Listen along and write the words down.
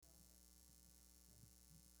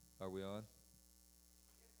Are we on?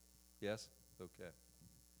 Yes? Okay.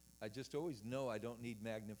 I just always know I don't need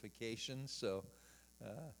magnification, so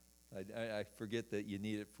I forget that you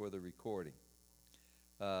need it for the recording.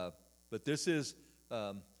 But this is,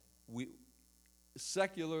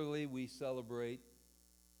 secularly we celebrate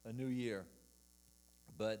a new year.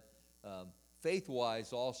 But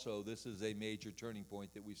faith-wise also, this is a major turning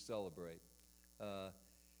point that we celebrate.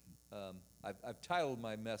 I've titled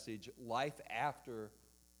my message, Life After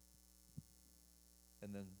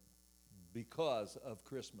and then Because of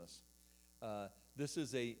Christmas. This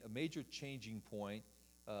is a major changing point.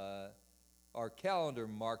 Our calendar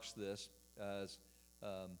marks this as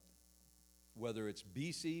whether it's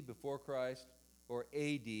BC, before Christ, or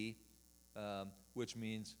AD, which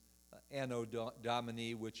means Anno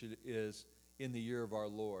Domini, which is in the year of our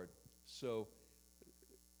Lord. So,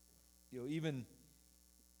 even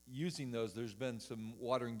using those, there's been some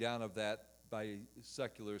watering down of that by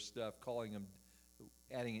secular stuff, calling them,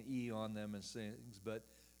 adding an E on them and things. But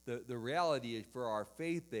the reality for our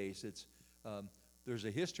faith base, it's there's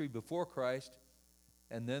a history before Christ,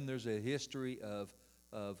 and then there's a history of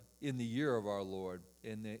in the year of our Lord,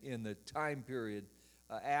 in the time period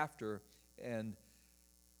after. And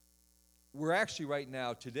we're actually right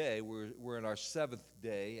now today we're in our 7th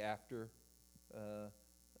day after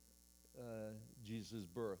Jesus'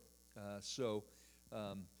 birth. So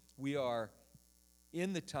we are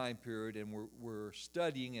in the time period, and we're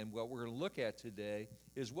studying, and what we're going to look at today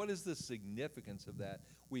is what is the significance of that.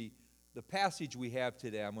 The passage we have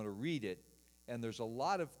today, I'm going to read it, and there's a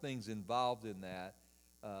lot of things involved in that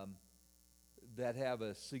that have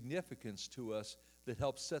a significance to us that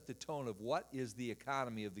helps set the tone of what is the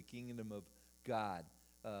economy of the kingdom of God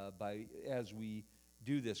as we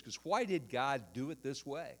do this. Because why did God do it this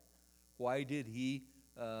way? Why did he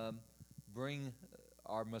bring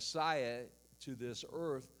our Messiah to this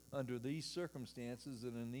earth under these circumstances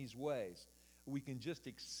and in these ways? We can just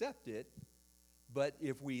accept it, but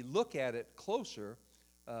if we look at it closer,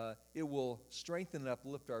 it will strengthen and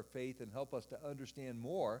uplift our faith and help us to understand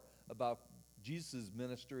more about Jesus'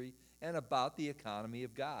 ministry and about the economy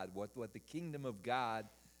of God, what the kingdom of God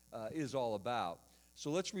is all about.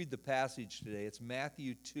 So let's read the passage today. It's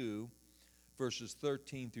Matthew 2, verses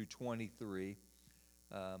 13 through 23.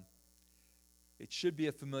 It should be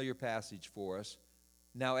a familiar passage for us.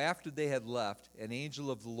 Now, after they had left, an angel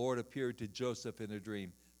of the Lord appeared to Joseph in a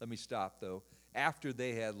dream. Let me stop, though. After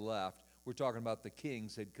they had left, we're talking about the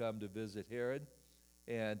kings had come to visit Herod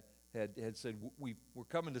and had said, we're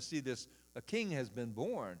coming to see this. A king has been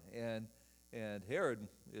born, and Herod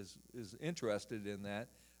is interested in that.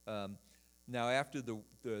 Now, after the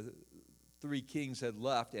 3 kings had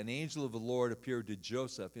left, an angel of the Lord appeared to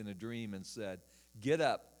Joseph in a dream and said, "Get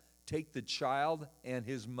up, take the child and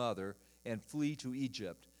his mother, and flee to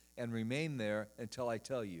Egypt, and remain there until I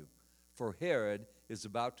tell you. For Herod is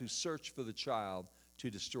about to search for the child to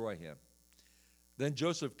destroy him." Then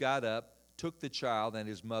Joseph got up, took the child and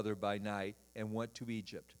his mother by night, and went to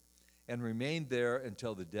Egypt, and remained there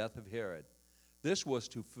until the death of Herod. This was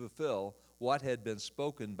to fulfill what had been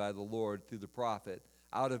spoken by the Lord through the prophet,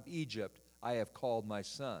 "Out of Egypt I have called my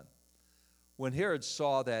son." When Herod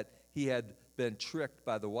saw that he had been tricked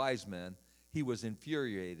by the wise men, he was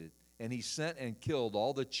infuriated, and he sent and killed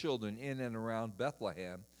all the children in and around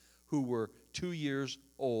Bethlehem who were 2 years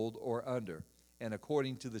old or under, and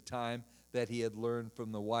according to the time that he had learned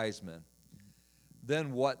from the wise men.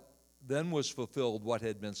 Then was fulfilled what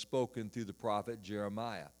had been spoken through the prophet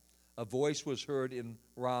Jeremiah. A voice was heard in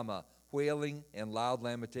Ramah, wailing and loud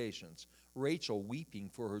lamentations, Rachel weeping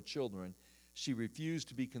for her children. She refused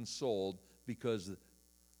to be consoled because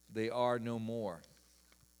they are no more.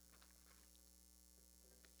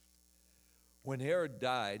 When Herod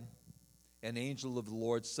died, an angel of the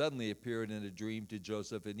Lord suddenly appeared in a dream to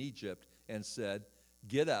Joseph in Egypt and said,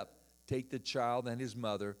 "Get up, take the child and his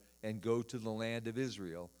mother, and go to the land of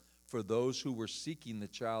Israel, for those who were seeking the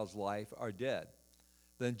child's life are dead."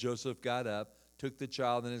 Then Joseph got up, took the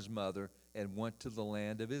child and his mother, and went to the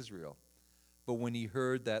land of Israel. But when he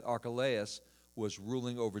heard that Archelaus was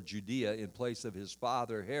ruling over Judea in place of his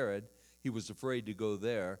father Herod, he was afraid to go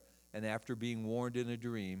there, and after being warned in a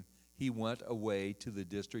dream, he went away to the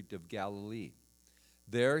district of Galilee.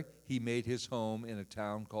 There he made his home in a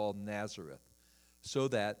town called Nazareth, so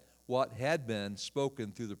that what had been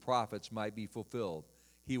spoken through the prophets might be fulfilled.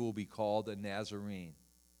 He will be called a Nazarene.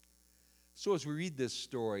 So as we read this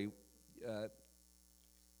story,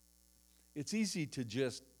 it's easy to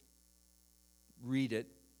just read it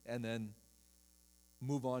and then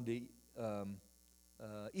move on to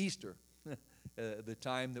Easter, the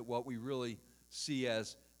time that what we really see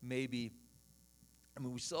as maybe I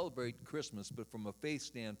mean, we celebrate Christmas, but from a faith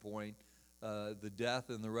standpoint, the death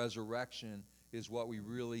and the resurrection is what we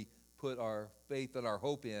really put our faith and our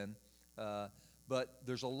hope in. But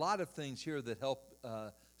there's a lot of things here that help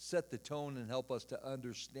set the tone and help us to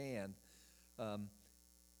understand.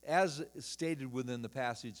 As stated within the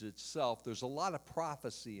passage itself, there's a lot of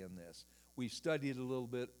prophecy in this. We studied a little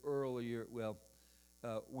bit earlier. Well,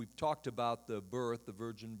 we've talked about the birth, the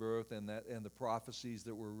virgin birth, and the prophecies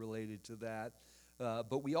that were related to that.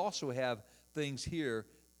 But we also have things here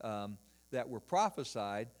that were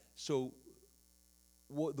prophesied. So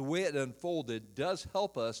the way it unfolded does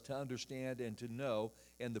help us to understand and to know.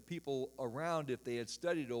 And the people around, if they had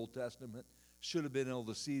studied Old Testament, should have been able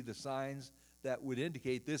to see the signs that would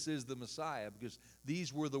indicate this is the Messiah, because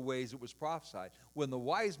these were the ways it was prophesied. When the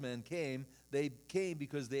wise men came, they came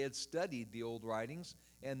because they had studied the old writings,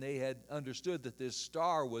 and they had understood that this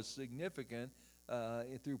star was significant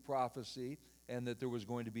through prophecy, and that there was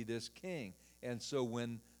going to be this king. And so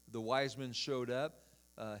when the wise men showed up,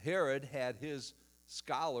 Herod had his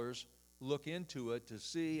scholars look into it to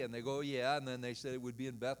see, and they go, yeah, and then they said it would be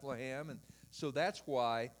in Bethlehem. And so that's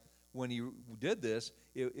why when he did this,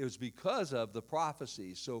 it was because of the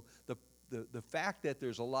prophecies. So the fact that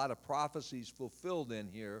there's a lot of prophecies fulfilled in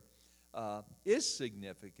here is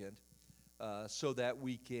significant, so that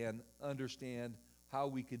we can understand how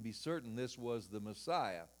we can be certain this was the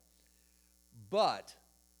Messiah. But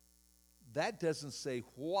that doesn't say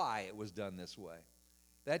why it was done this way.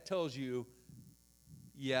 That tells you,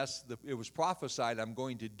 yes, it was prophesied, I'm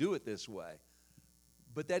going to do it this way.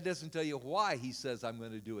 But that doesn't tell you why he says I'm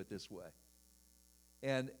going to do it this way.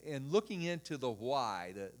 And looking into the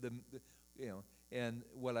why,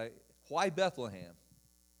 why Bethlehem?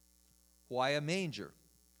 Why a manger?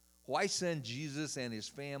 Why send Jesus and his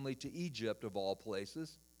family to Egypt of all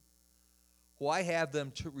places? Why have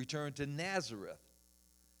them return to Nazareth?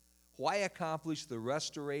 Why accomplish the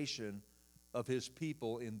restoration of his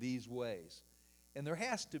people in these ways? And there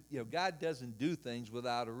has to, God doesn't do things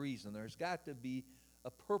without a reason. There's got to be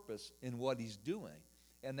a purpose in what he's doing.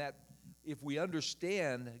 And that if we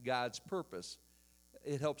understand God's purpose,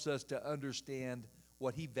 it helps us to understand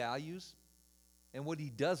what he values and what he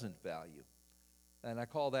doesn't value. And I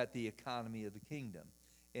call that the economy of the kingdom.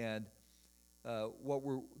 And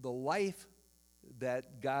the life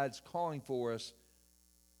that God's calling for us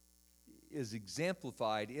is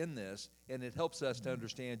exemplified in this, and it helps us to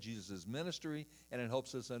understand Jesus' ministry, and it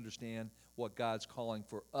helps us understand what God's calling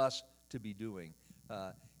for us to be doing.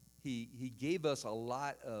 He gave us a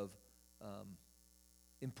lot of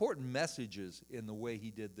important messages in the way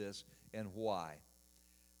he did this and why.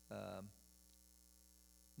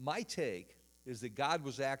 My take is that God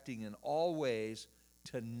was acting in all ways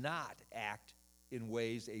to not act in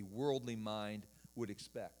ways a worldly mind would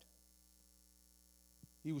expect.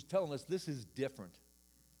 He was telling us this is different.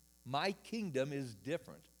 My kingdom is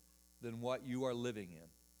different than what you are living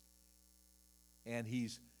in. And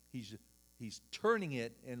he's turning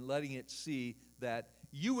it and letting it see that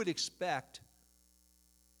you would expect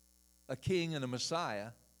a king and a Messiah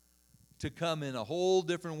to come in a whole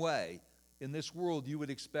different way. In this world, you would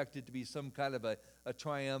expect it to be some kind of a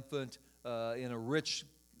triumphant, in a rich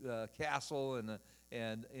castle and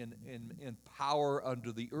in power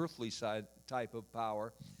under the earthly side type of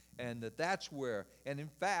power, and that's where, and in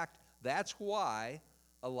fact, that's why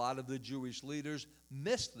a lot of the Jewish leaders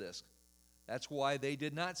missed this. That's why they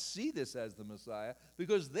did not see this as the Messiah,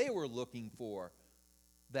 because they were looking for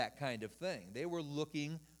that kind of thing. They were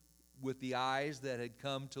looking with the eyes that had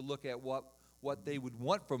come to look at what they would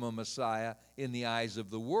want from a Messiah in the eyes of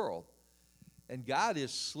the world. And God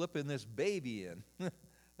is slipping this baby in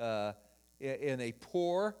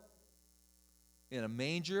in a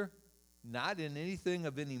manger, not in anything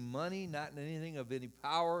of any money, not in anything of any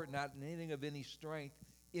power, not in anything of any strength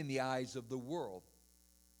in the eyes of the world.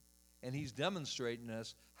 And he's demonstrating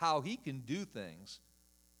us how he can do things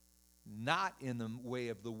not in the way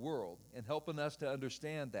of the world, and helping us to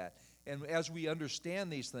understand that. And as we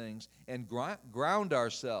understand these things and ground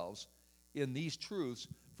ourselves in these truths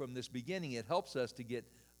from this beginning, it helps us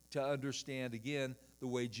to understand again the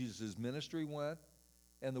way Jesus' ministry went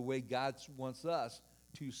and the way God wants us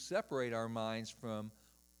to separate our minds from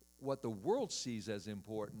what the world sees as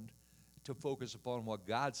important to focus upon what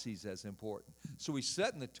God sees as important. So he's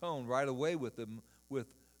setting the tone right away with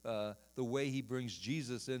the way he brings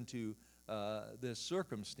Jesus into this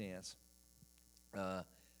circumstance.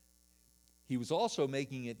 He was also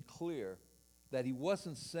making it clear that he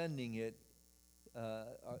wasn't sending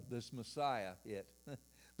this Messiah,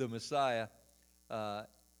 the Messiah, in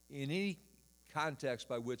any context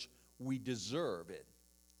by which we deserve it.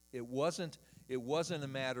 It wasn't a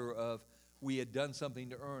matter of we had done something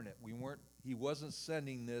to earn it. He wasn't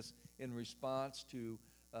sending this in response to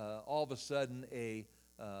all of a sudden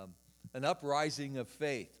an uprising of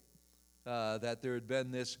faith, that there had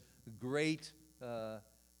been this great,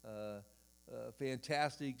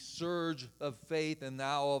 fantastic surge of faith, and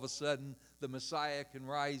now all of a sudden the Messiah can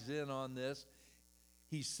rise in on this.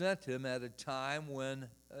 He sent him at a time when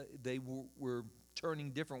they were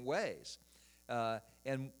turning different ways.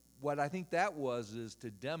 And what I think that is to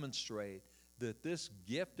demonstrate that this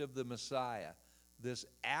gift of the Messiah, this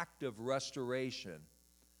act of restoration,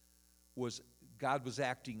 God was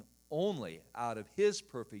acting only out of his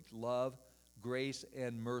perfect love, grace,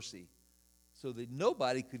 and mercy, so that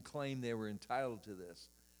nobody could claim they were entitled to this,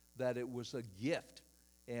 that it was a gift,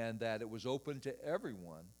 and that it was open to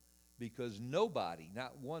everyone, because nobody,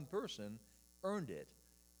 not one person, earned it.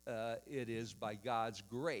 It is by God's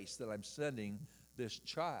grace that I'm sending this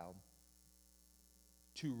child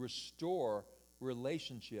to restore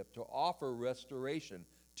relationship, to offer restoration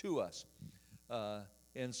to us.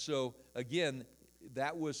 And so, again,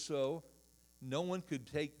 that was so. No one could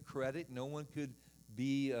take credit. No one could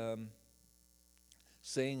be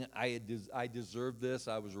saying, I deserve this,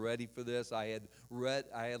 I was ready for this. I had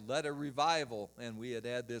led a revival, and we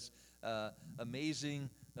had this amazing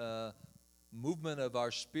movement of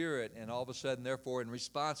our spirit, and all of a sudden, therefore, in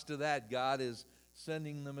response to that, God is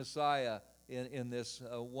sending the Messiah in this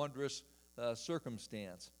wondrous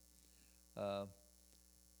circumstance.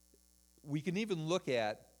 We can even look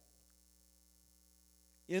at,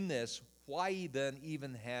 in this, why he then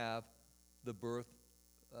even have the birth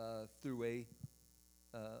through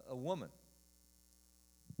a woman.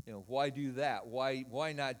 Why do that?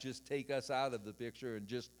 Why not just take us out of the picture and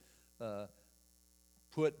just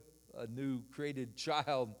put a new created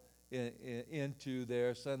child into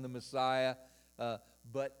there, send the Messiah?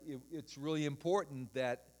 But it's really important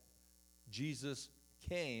that Jesus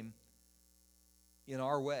came in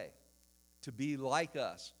our way, to be like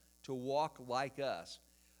us, to walk like us.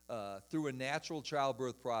 Through a natural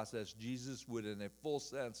childbirth process, Jesus would, in a full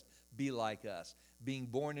sense, be like us, being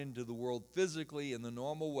born into the world physically in the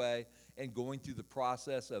normal way and going through the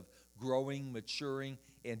process of growing, maturing,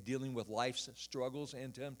 and dealing with life's struggles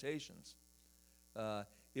and temptations.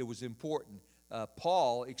 It was important.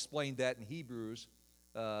 Paul explained that in Hebrews,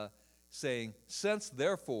 saying, "Since,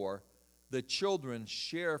 therefore, the children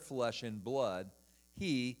share flesh and blood,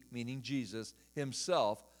 he," meaning Jesus,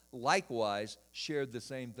 himself, likewise shared the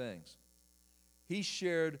same things. He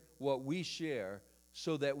shared what we share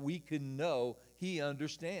so that we can know he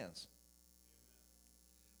understands.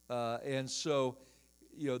 And so,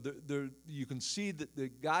 you can see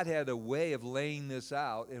that God had a way of laying this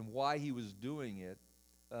out, and why he was doing it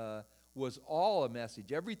was all a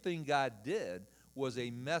message. Everything God did was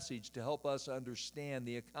a message to help us understand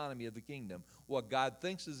the economy of the kingdom, what God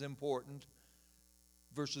thinks is important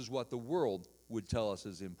versus what the world would tell us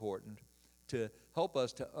is important, to help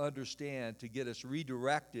us to understand, to get us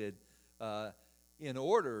redirected in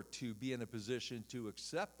order to be in a position to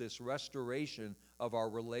accept this restoration of our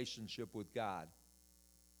relationship with God.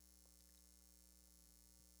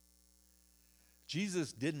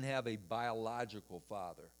 Jesus didn't have a biological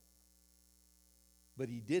father, but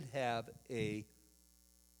he did have a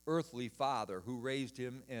earthly father who raised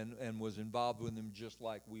him and was involved with him just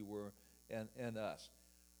like we were and us.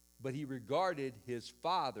 But he regarded his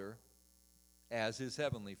father as his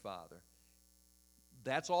heavenly father.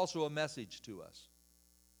 That's also a message to us.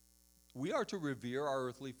 We are to revere our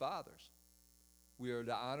earthly fathers. We are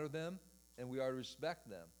to honor them, and we are to respect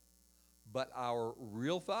them. But our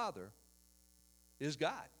real father is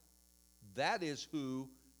God. That is who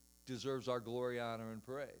deserves our glory, honor, and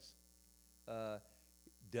praise.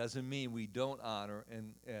 Doesn't mean we don't honor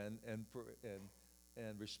and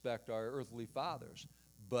respect our earthly fathers.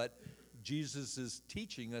 But Jesus is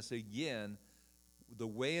teaching us again the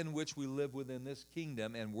way in which we live within this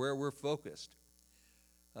kingdom and where we're focused.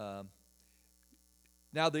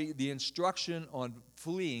 Now, the instruction on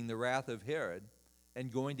fleeing the wrath of Herod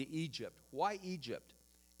and going to Egypt. Why Egypt?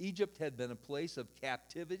 Egypt had been a place of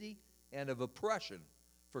captivity and of oppression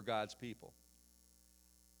for God's people.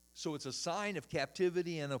 So it's a sign of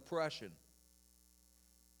captivity and oppression.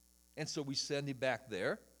 And so we send him back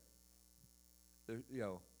there.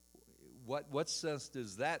 What sense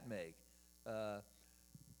does that make?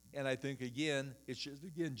 And I think, again, it's just,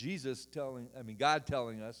 God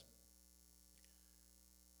telling us,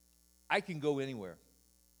 I can go anywhere.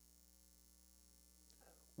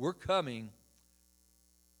 We're coming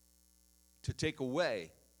to take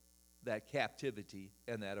away that captivity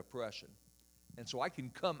and that oppression. And so I can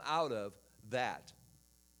come out of that.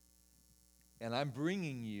 And I'm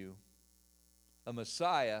bringing you a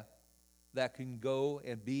Messiah that can go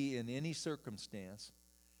and be in any circumstance,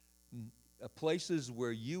 places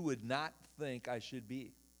where you would not think I should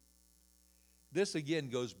be. This again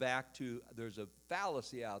goes back to, there's a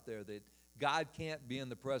fallacy out there that God can't be in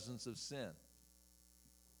the presence of sin.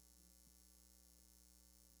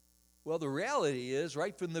 Well, the reality is,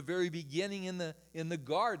 right from the very beginning in the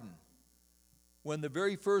garden, when the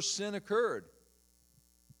very first sin occurred,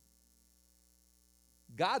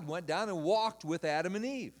 God went down and walked with Adam and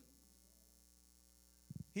Eve.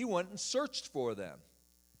 He went and searched for them.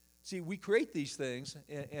 See, we create these things,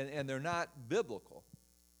 and they're not biblical.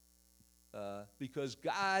 Because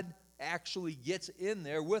God actually gets in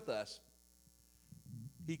there with us.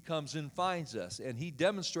 He comes and finds us. And he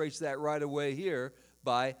demonstrates that right away here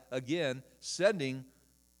by, again, sending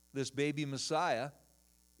this baby Messiah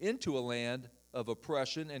into a land of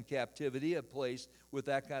oppression and captivity, a place with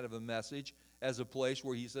that kind of a message, as a place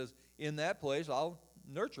where he says, in that place, I'll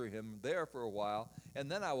nurture him there for a while, and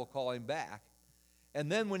then I will call him back.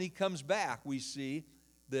 And then when he comes back, we see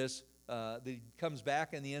this, that he comes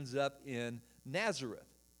back and he ends up in Nazareth.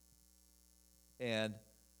 And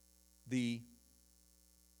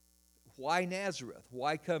why Nazareth?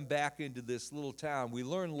 Why come back into this little town? We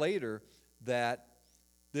learn later that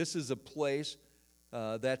this is a place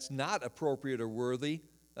that's not appropriate or worthy.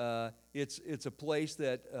 It's a place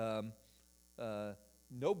that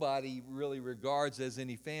nobody really regards as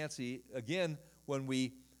any fancy. Again, when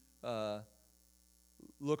we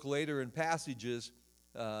look later in passages,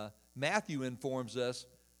 Matthew informs us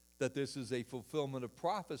that this is a fulfillment of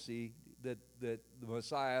prophecy, that the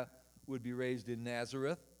Messiah would be raised in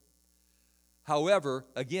Nazareth. However,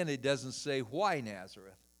 again, it doesn't say why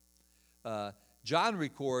Nazareth. John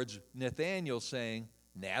records Nathanael saying,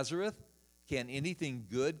 Nazareth? Can anything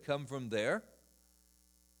good come from there?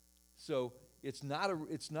 So it's not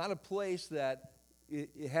a place that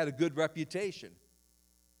it had a good reputation.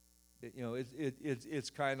 It's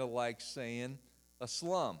kind of like saying a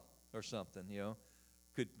slum or something.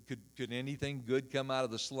 Could anything good come out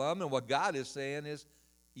of the slum? And what God is saying is,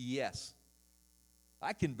 yes,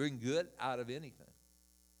 I can bring good out of anything.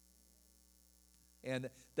 And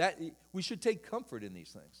that we should take comfort in these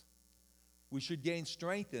things. We should gain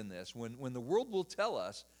strength in this. When the world will tell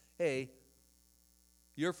us, hey,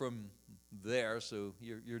 you're from there, so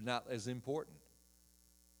you're not as important.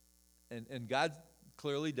 And God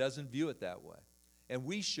clearly doesn't view it that way. And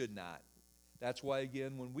we should not. That's why,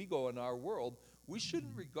 again, when we go in our world, we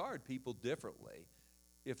shouldn't regard people differently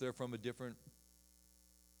if they're from a different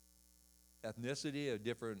ethnicity, a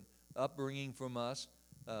different upbringing from us.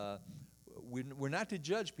 We're not to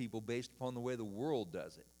judge people based upon the way the world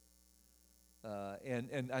does it.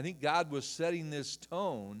 And I think God was setting this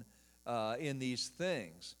tone in these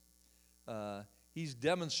things. He's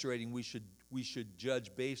demonstrating we should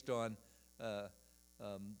judge based on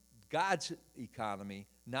God's economy,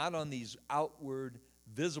 not on these outward,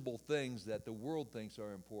 visible things that the world thinks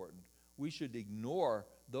are important. We should ignore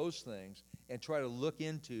those things and try to look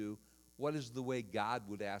into what is the way God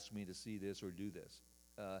would ask me to see this or do this.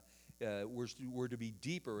 We're to be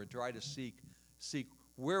deeper and try to seek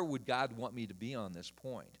where would God want me to be on this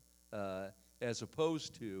point, as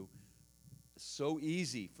opposed to so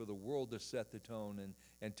easy for the world to set the tone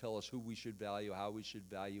and tell us who we should value, how we should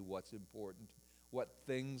value, what's important, what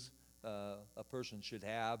things a person should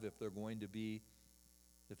have if they're going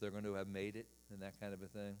to have made it, and that kind of a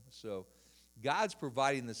thing. So God's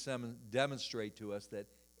providing this demonstrate to us that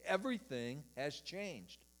everything has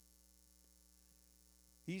changed.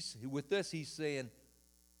 With this, he's saying,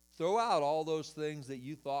 throw out all those things that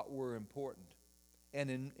you thought were important.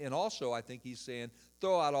 And also, I think he's saying,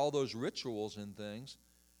 throw out all those rituals and things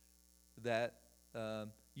that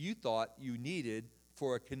you thought you needed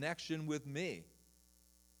for a connection with me.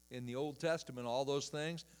 In the Old Testament, all those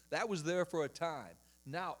things, that was there for a time.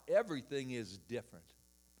 Now everything is different.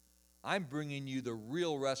 I'm bringing you the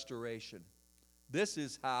real restoration. This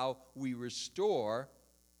is how we restore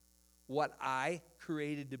what I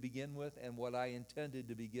created to begin with and what I intended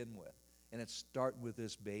to begin with. And it's starting with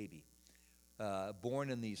this baby. Born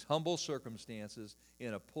in these humble circumstances,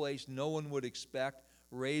 in a place no one would expect,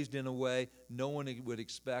 raised in a way no one would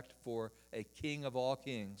expect for a king of all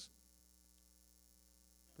kings.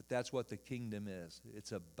 But that's what the kingdom is.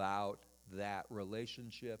 It's about that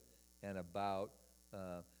relationship and about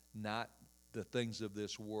not the things of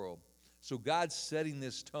this world. So God's setting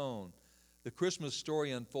this tone. The Christmas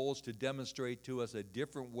story unfolds to demonstrate to us a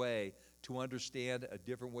different way to understand a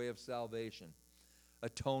different way of salvation,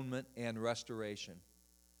 atonement, and restoration.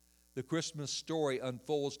 The Christmas story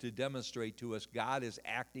unfolds to demonstrate to us God is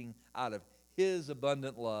acting out of His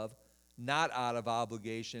abundant love, not out of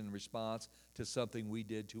obligation and response to something we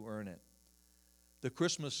did to earn it. The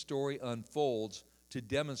Christmas story unfolds to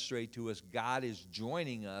demonstrate to us God is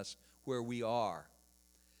joining us where we are,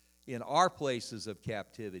 in our places of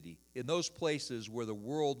captivity, in those places where the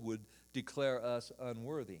world would declare us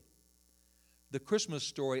unworthy. The Christmas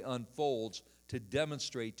story unfolds to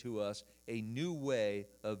demonstrate to us a new way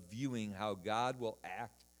of viewing how God will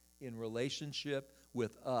act in relationship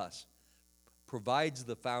with us, provides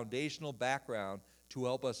the foundational background to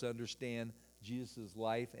help us understand Jesus'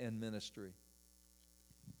 life and ministry.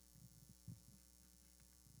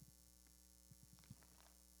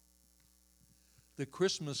 The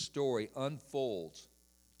Christmas story unfolds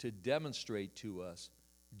to demonstrate to us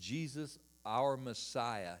Jesus, our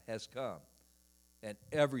Messiah, has come, and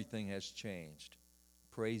everything has changed.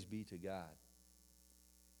 Praise be to God.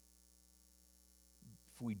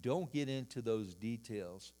 If we don't get into those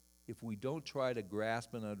details, if we don't try to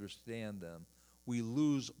grasp and understand them, we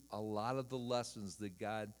lose a lot of the lessons that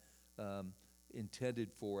God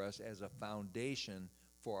intended for us as a foundation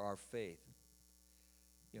for our faith.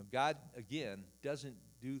 You know, God, again, doesn't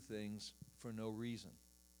do things for no reason.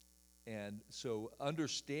 And so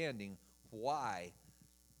understanding why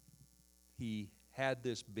he had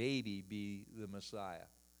this baby be the Messiah,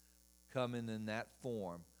 coming in that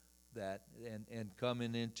form, that and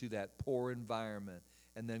coming into that poor environment,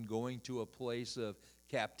 and then going to a place of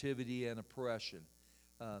captivity and oppression.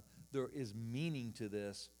 There is meaning to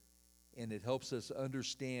this, and it helps us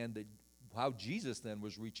understand that how Jesus then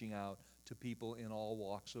was reaching out to people in all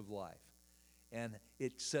walks of life. And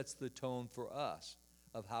it sets the tone for us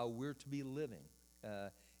of how we're to be living.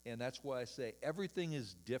 And that's why I say everything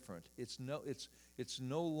is different. It's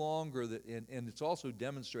no longer that, and it's also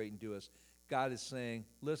demonstrating to us, God is saying,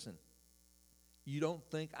 listen, you don't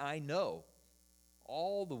think I know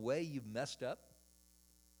all the way you've messed up?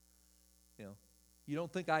 You know, you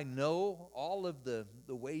don't think I know all of the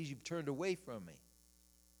ways you've turned away from me?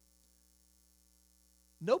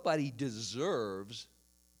 Nobody deserves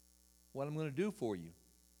what I'm going to do for you.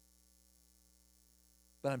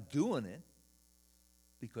 But I'm doing it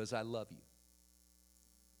because I love you.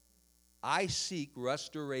 I seek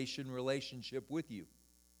restoration relationship with you.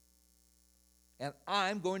 And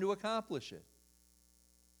I'm going to accomplish it.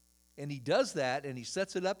 And he does that, and he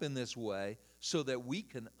sets it up in this way so that we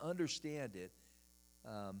can understand it,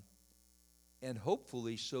 and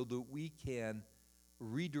hopefully so that we can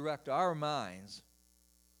redirect our minds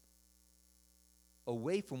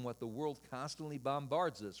away from what the world constantly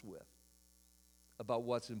bombards us with about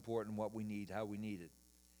what's important, what we need, how we need it,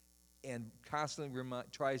 and constantly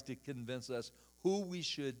tries to convince us who we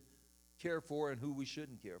should care for and who we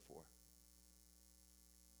shouldn't care for.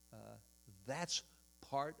 That's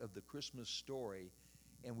part of the Christmas story,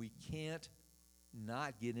 and we can't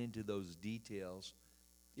not get into those details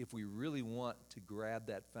if we really want to grab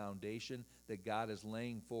that foundation that God is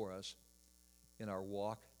laying for us in our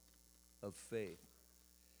walk of faith.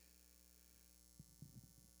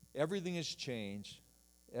 Everything has changed.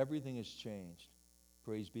 Everything has changed.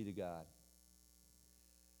 Praise be to God.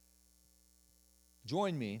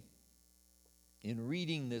 Join me in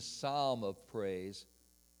reading this psalm of praise.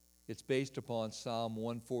 It's based upon Psalm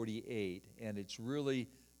 148, and it's really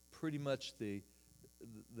pretty much the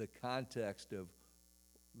context of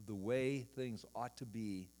the way things ought to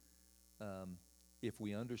be if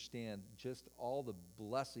we understand just all the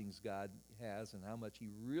blessings God has and how much he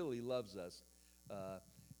really loves us.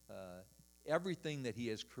 Everything that he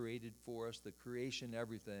has created for us, the creation,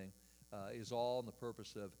 everything, is all in the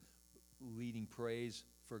purpose of leading praise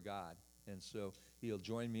for God. And so he'll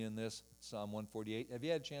join me in this, Psalm 148. Have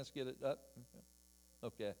you had a chance to get it up?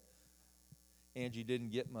 Okay. Angie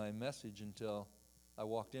didn't get my message until I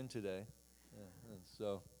walked in today. And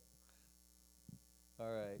so,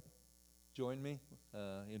 all right. Join me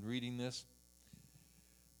in reading this.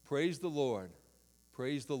 Praise the Lord.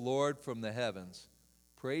 Praise the Lord from the heavens.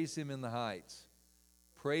 Praise him in the heights.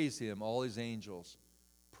 Praise him, all his angels.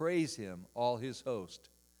 Praise him, all his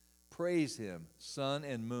host. Praise him, sun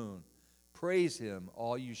and moon. Praise him,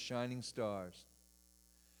 all you shining stars.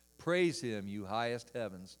 Praise him, you highest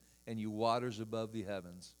heavens, and you waters above the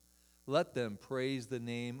heavens. Let them praise the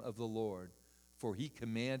name of the Lord, for he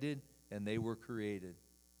commanded, and they were created.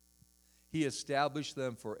 He established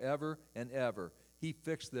them forever and ever. He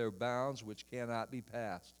fixed their bounds which cannot be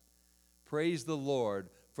passed. Praise the Lord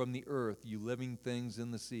from the earth, you living things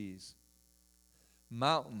in the seas.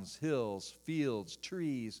 Mountains, hills, fields,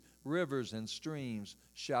 trees, rivers, and streams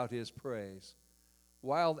shout his praise.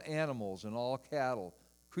 Wild animals and all cattle,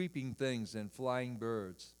 creeping things and flying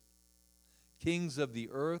birds. kings of the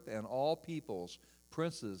earth and all peoples,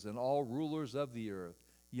 princes and all rulers of the earth,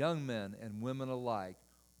 young men and women alike,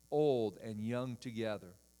 old and young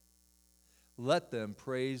together. Let them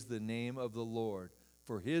praise the name of the Lord,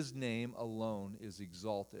 for his name alone is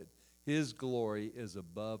exalted. His glory is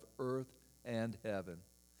above earth and heaven.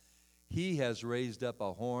 He has raised up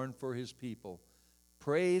a horn for his people.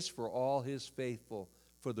 Praise for all his faithful,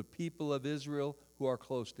 for the people of Israel who are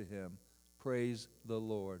close to him. Praise the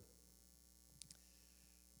Lord.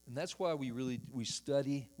 And that's why we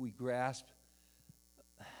study, we grasp,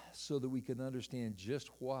 so that we can understand just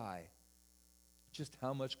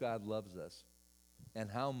how much God loves us, and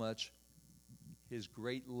how much his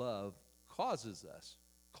great love calls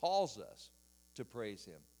us to praise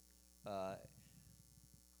him.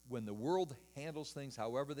 When the world handles things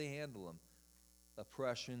however they handle them,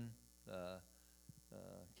 oppression,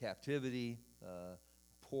 captivity,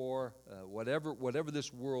 poor, whatever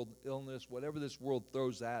this world, illness, whatever this world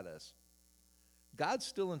throws at us, God's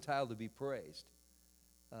still entitled to be praised,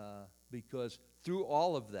 because through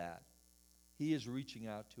all of that, he is reaching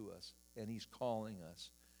out to us, and he's calling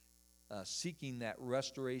us, seeking that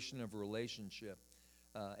restoration of relationship,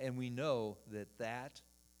 and we know that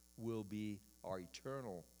will be our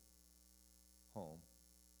eternal home.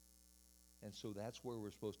 And so that's where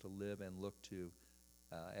we're supposed to live and look to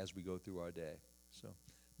as we go through our day. So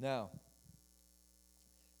now,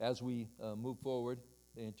 as we move forward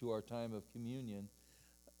into our time of communion,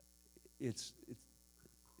 it's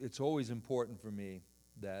always important for me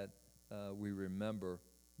that we remember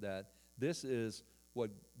that this is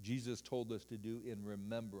what Jesus told us to do in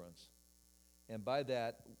remembrance. And by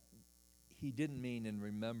that, he didn't mean in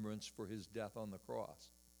remembrance for his death on the cross,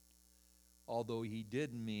 although he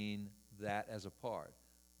did mean that as a part.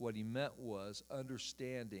 What he meant was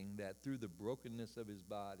understanding that through the brokenness of his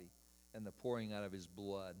body and the pouring out of his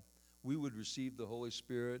blood, we would receive the Holy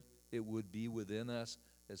Spirit. It would be within us.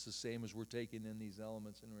 It's the same as we're taking in these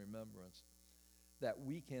elements in remembrance. That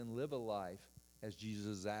we can live a life as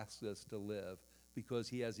Jesus asked us to live, because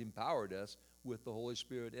he has empowered us with the Holy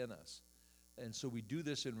Spirit in us. And so we do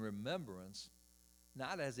this in remembrance,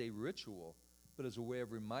 not as a ritual, but as a way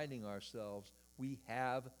of reminding ourselves we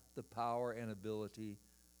have the power and ability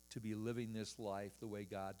to be living this life the way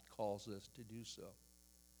God calls us to do so.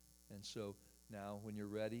 And so now, when you're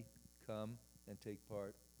ready, come and take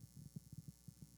part